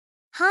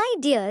Hi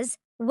dears,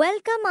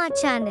 welcome our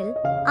channel.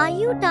 Are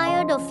you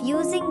tired of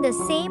using the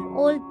same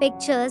old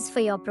pictures for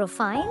your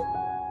profile?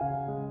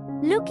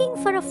 Looking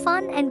for a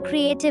fun and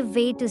creative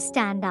way to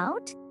stand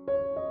out?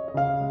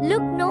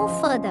 Look no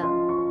further.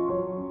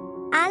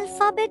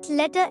 Alphabet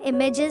letter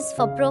images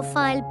for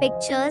profile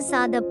pictures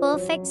are the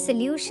perfect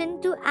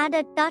solution to add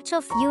a touch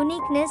of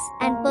uniqueness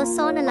and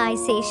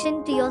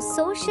personalization to your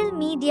social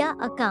media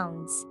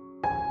accounts.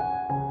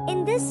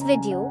 In this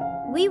video,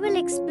 we will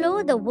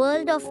explore the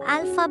world of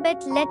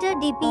alphabet letter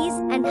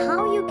DPs and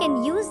how you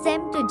can use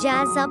them to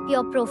jazz up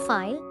your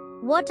profile.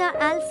 What are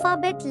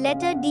alphabet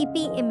letter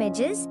DP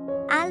images?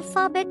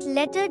 Alphabet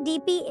letter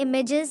DP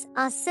images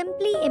are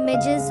simply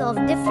images of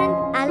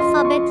different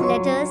alphabet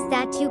letters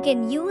that you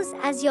can use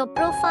as your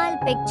profile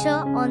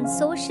picture on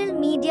social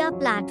media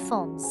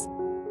platforms.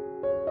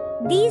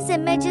 These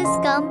images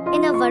come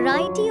in a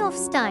variety of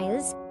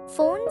styles,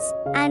 fonts,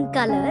 and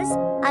colors,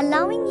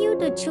 allowing you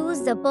to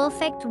choose the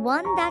perfect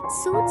one that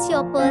suits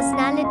your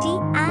personality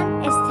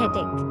and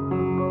aesthetic.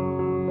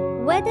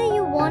 Whether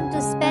you want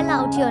to spell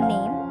out your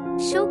name,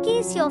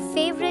 showcase your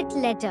favorite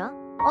letter,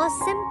 or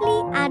simply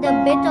add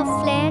a bit of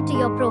flair to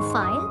your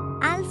profile,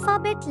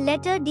 alphabet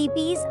letter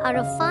DPs are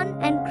a fun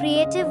and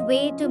creative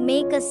way to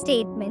make a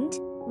statement.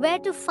 Where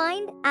to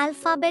find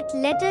alphabet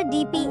letter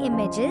DP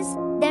images?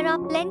 There are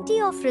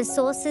plenty of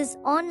resources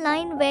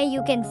online where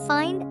you can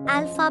find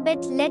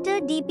alphabet letter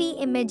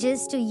DP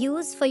images to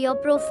use for your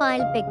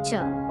profile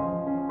picture.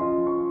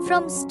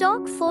 From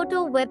stock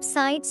photo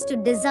websites to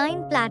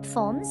design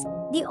platforms,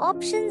 the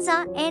options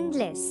are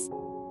endless.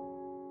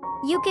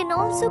 You can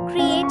also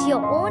create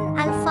your own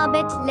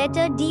alphabet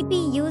letter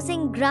DP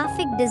using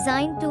graphic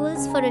design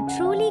tools for a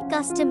truly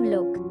custom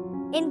look.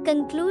 In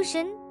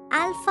conclusion,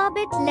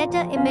 alphabet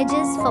letter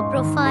images for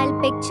profile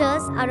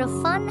pictures are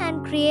a fun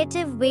and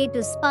creative way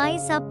to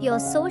spice up your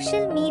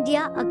social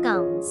media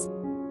accounts.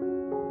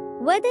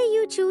 Whether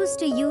you choose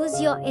to use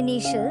your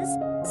initials,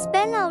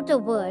 spell out a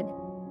word,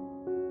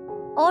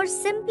 or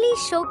simply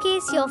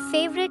showcase your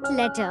favorite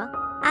letter,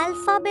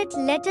 alphabet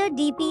letter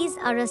DPs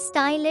are a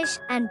stylish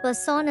and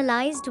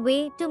personalized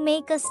way to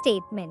make a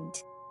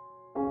statement.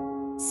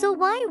 So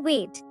why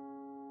wait?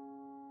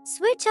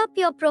 Switch up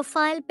your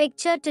profile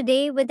picture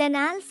today with an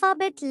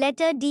alphabet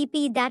letter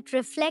DP that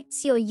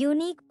reflects your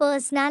unique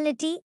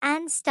personality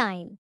and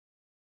style.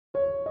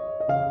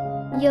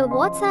 Your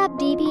WhatsApp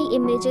DP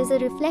image is a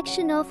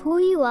reflection of who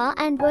you are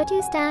and what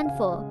you stand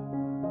for.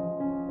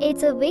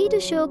 It's a way to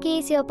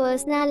showcase your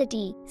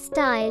personality,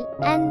 style,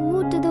 and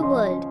mood to the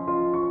world.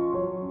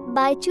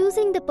 By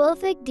choosing the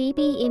perfect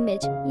DP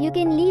image, you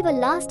can leave a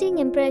lasting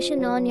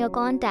impression on your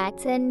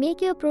contacts and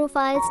make your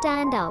profile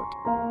stand out.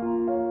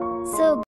 So,